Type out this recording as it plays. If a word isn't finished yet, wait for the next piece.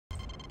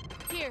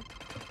Here.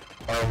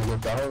 Oh,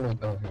 down.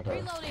 Oh,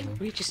 Reloading.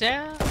 Reaches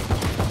out.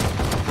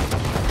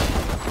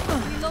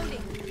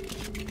 Reloading.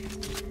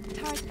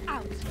 Turret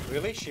out.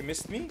 Really? She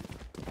missed me?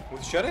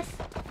 With Sheriff?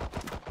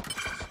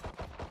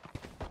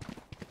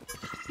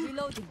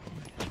 Reloading.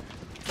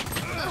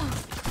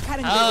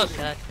 Oh,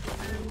 God.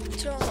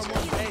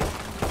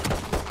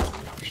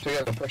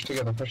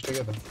 Push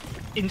together.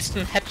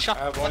 Instant I headshot.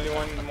 have only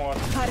one more.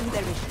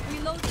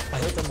 Reloading. I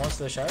hit the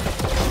monster shot.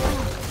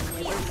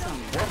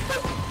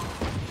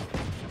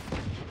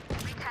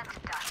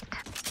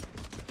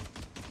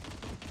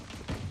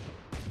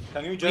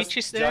 Can you just...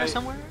 Reaches there Guy,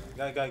 somewhere?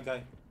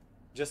 Guy.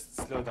 Just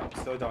slow down.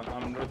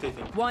 I'm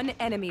rotating. One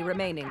enemy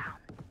remaining.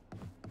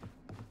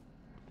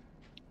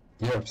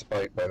 You have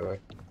spike, by the way.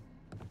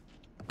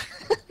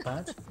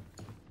 Plant?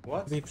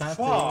 What? We plant,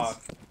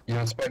 Fuck! You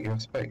have spike.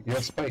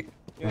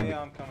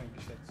 Yeah, I'm coming.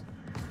 Shit.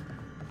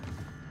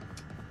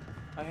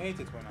 I hate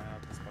it when I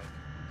have the spike.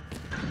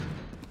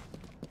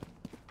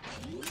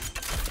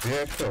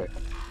 Yeah, spike.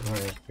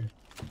 Right.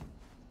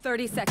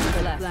 30 seconds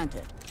left.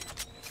 Planted.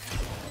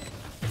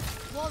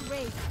 Wall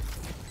raised.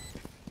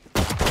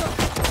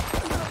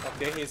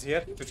 Okay, he's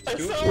here. I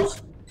 52. fell!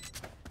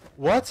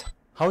 What?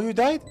 How you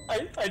died?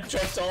 I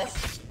dropped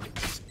off.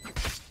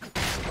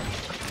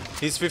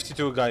 He's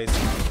 52, guys.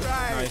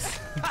 Nice.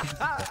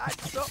 I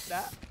stopped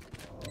that.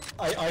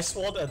 I ice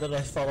walled and then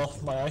I fell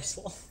off my ice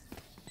wall.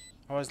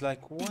 I was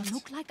like, what? They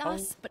look like How-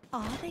 us, but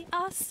are they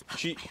us?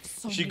 She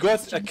so she many got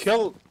a questions.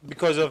 kill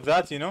because of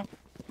that, you know?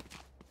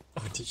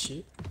 Oh, did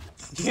she?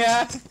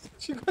 Yeah,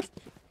 she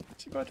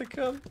got a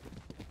kill.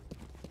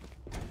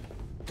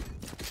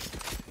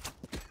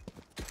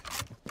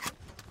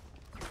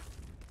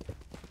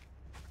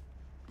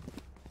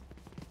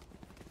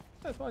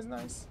 That was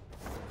nice.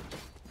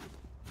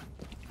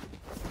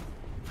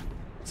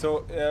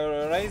 So,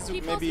 Rise,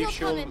 Keep maybe you those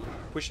should coming.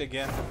 push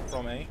again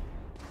from A.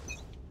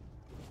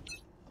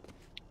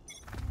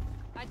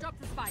 I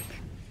dropped the spike.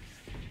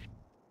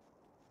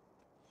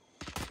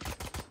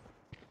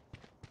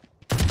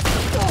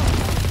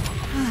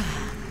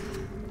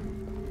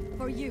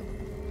 For you.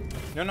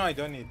 No, I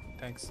don't need.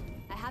 Thanks.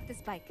 I have the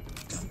spike.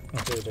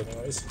 I'll do it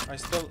anyways. I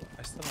still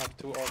have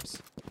 2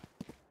 orbs.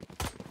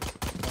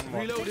 One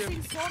more. Reload him.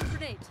 Placing swarm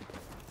grenade.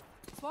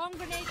 Swarm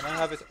grenade. Can I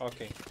have it?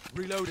 Okay.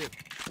 Reload him.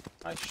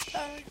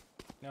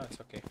 No, it's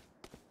okay.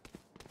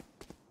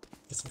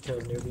 Get some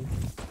kill newbie.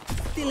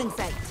 Still in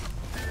sight.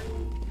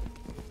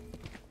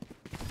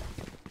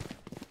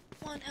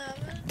 One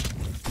heaven.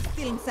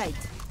 Still in sight.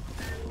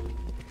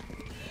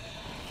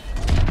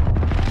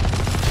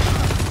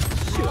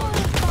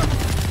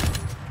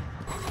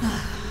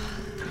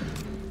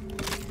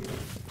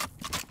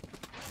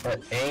 I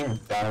aim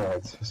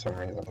downwards for some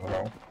reason. I don't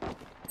know.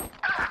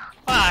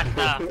 What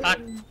the fuck?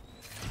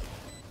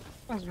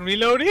 I was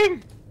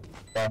reloading.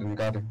 Got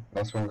him.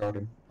 Last one got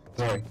him.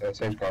 Sorry,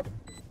 same got him.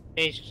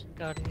 Age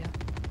guard, yeah.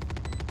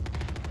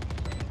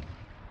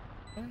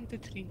 1, 2,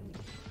 3.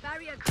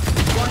 Barrier.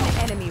 One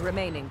enemy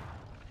remaining.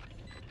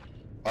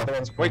 Other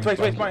one's Wait,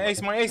 my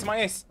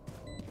ace.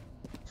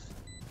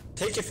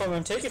 Take it from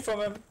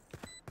him.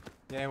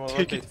 Yeah, we'll Take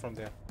rotate from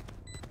there.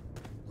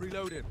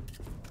 Reload him.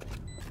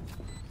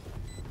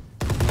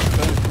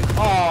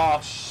 Oh,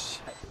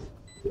 shit.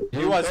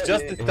 He was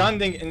just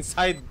standing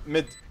inside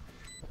mid.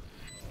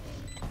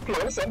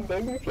 Flow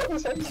something.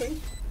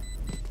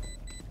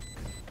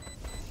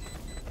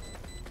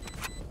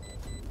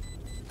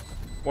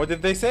 What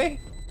did they say?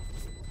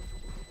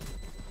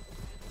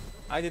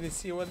 I didn't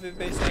see. What did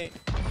they say?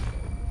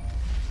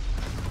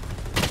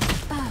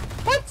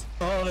 What?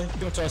 Oh, you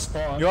go to a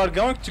spawn. You are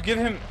going to give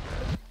him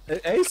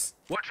ace?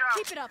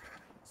 Keep it up.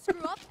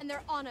 Screw up and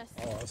they're on us.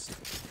 Oh, that's-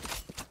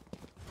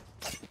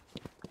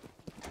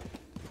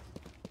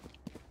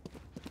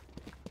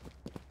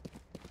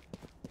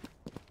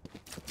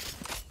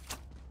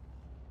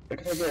 Can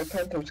I get a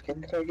phantom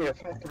skin?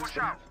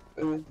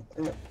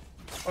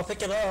 I'll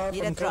pick it up.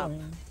 Need a I'm drop.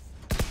 coming.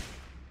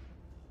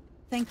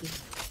 Thank you.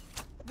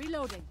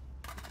 Reloading.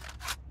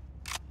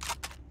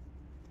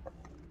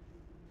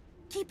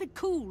 Keep it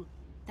cool.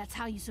 That's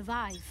how you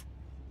survive.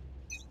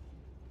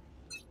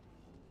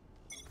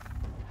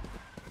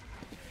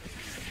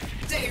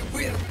 They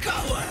will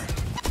cover.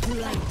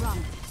 Like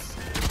drums.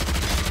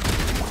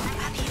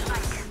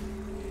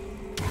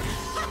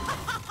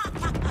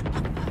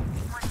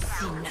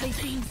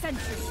 Placing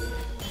sentry.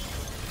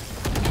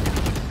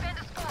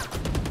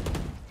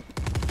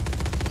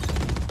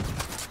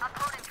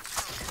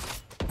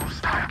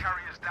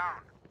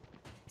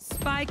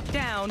 Spike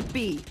down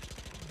B.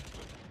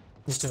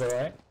 He's to the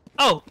right.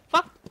 Oh,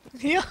 fuck.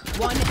 Here.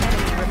 One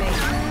enemy remaining.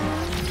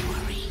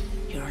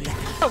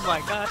 Oh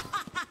my god.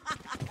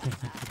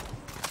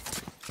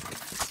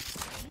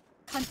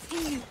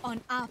 Continue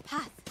on our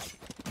path.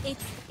 It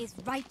is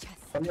righteous.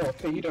 I'm not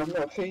feed.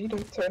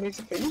 Tony's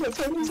a feeder.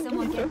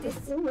 Someone get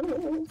this.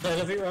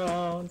 Let it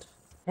round.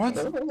 What?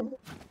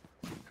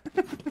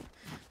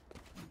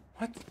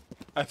 What?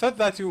 I thought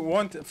that you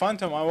want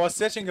Phantom. I was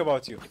searching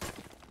about you.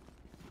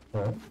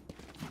 Huh?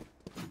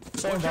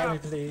 Someone buy me,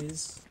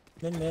 please.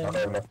 I don't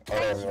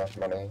have enough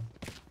money.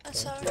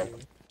 That's alright.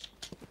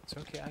 It's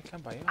okay, I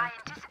can buy it.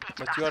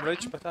 But you are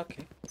rich, but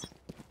okay.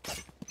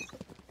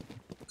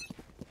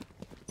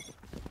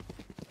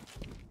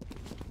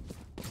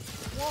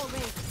 Wall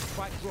raised.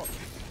 Spike drop.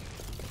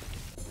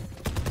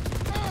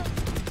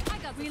 I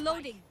got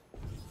reloading.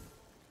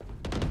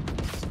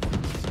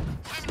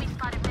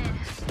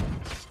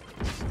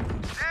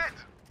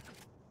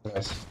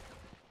 Nice.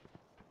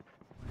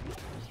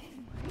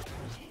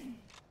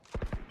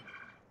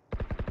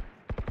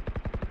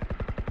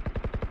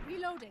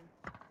 Reloading.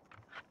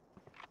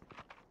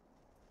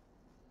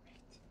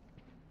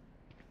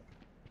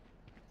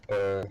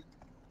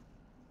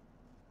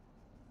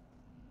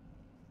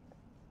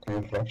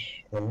 Can you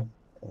flash?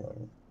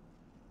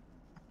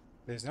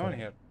 There's no one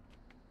here.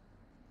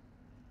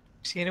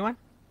 See anyone?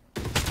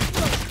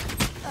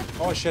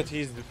 Oh shit,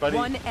 he's buddy.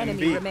 One in enemy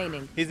B.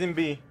 remaining. He's in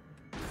B.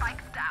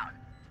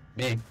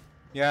 B.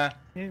 Yeah.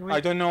 Yeah, I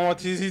don't know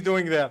what is he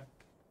doing there.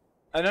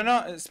 I don't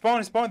know.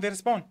 Spawn, there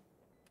spawn.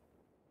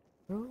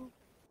 Oh.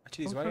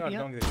 Jeez, Oh, why are you yeah.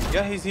 doing this?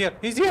 Yeah, he's here.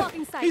 He's here.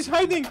 Blocking sight. He's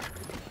hiding.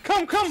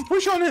 Come,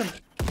 push on him.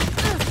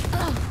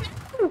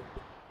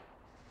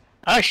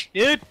 Hush,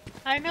 dude.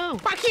 I know.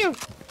 Fuck you.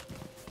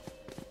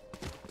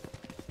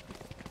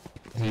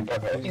 Is he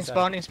back In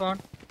spawn, in spawn.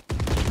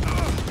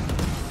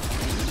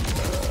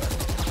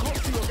 Talk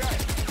to your guy.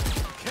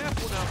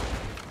 Careful now.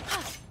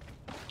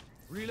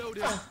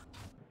 Reloading.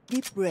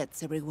 Deep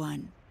breaths,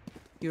 everyone.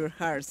 Your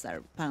hearts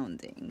are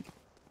pounding.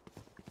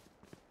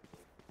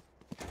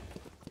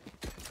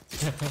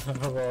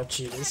 Raw I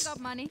cheese. got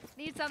money.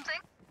 Need something?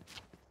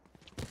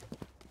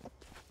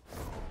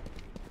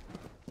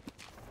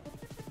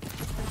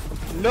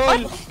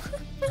 LOL.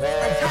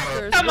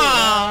 Come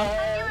on.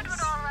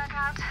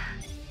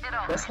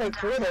 That's like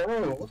 3 in a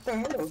row. What the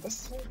hell? That's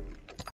so